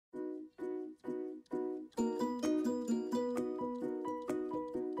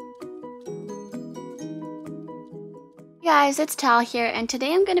Guys, it's Tal here, and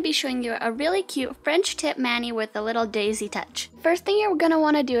today I'm going to be showing you a really cute French tip mani with a little daisy touch. First thing you're going to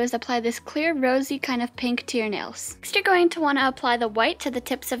want to do is apply this clear rosy kind of pink to your nails. Next you're going to want to apply the white to the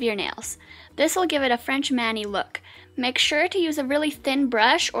tips of your nails. This will give it a French mani look. Make sure to use a really thin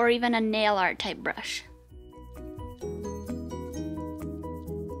brush or even a nail art type brush.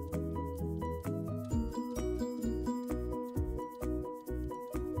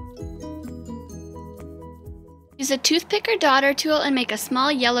 Use a toothpick or daughter tool and make a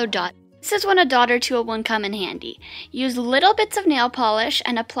small yellow dot. This is when a daughter tool won't come in handy. Use little bits of nail polish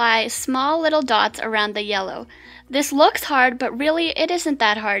and apply small little dots around the yellow. This looks hard, but really it isn't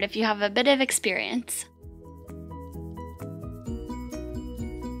that hard if you have a bit of experience.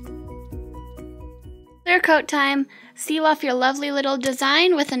 Clear coat time. Seal off your lovely little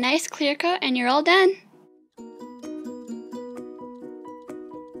design with a nice clear coat and you're all done.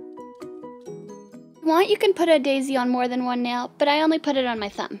 If you want, you can put a daisy on more than one nail, but I only put it on my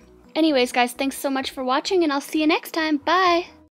thumb. Anyways guys, thanks so much for watching and I'll see you next time. Bye!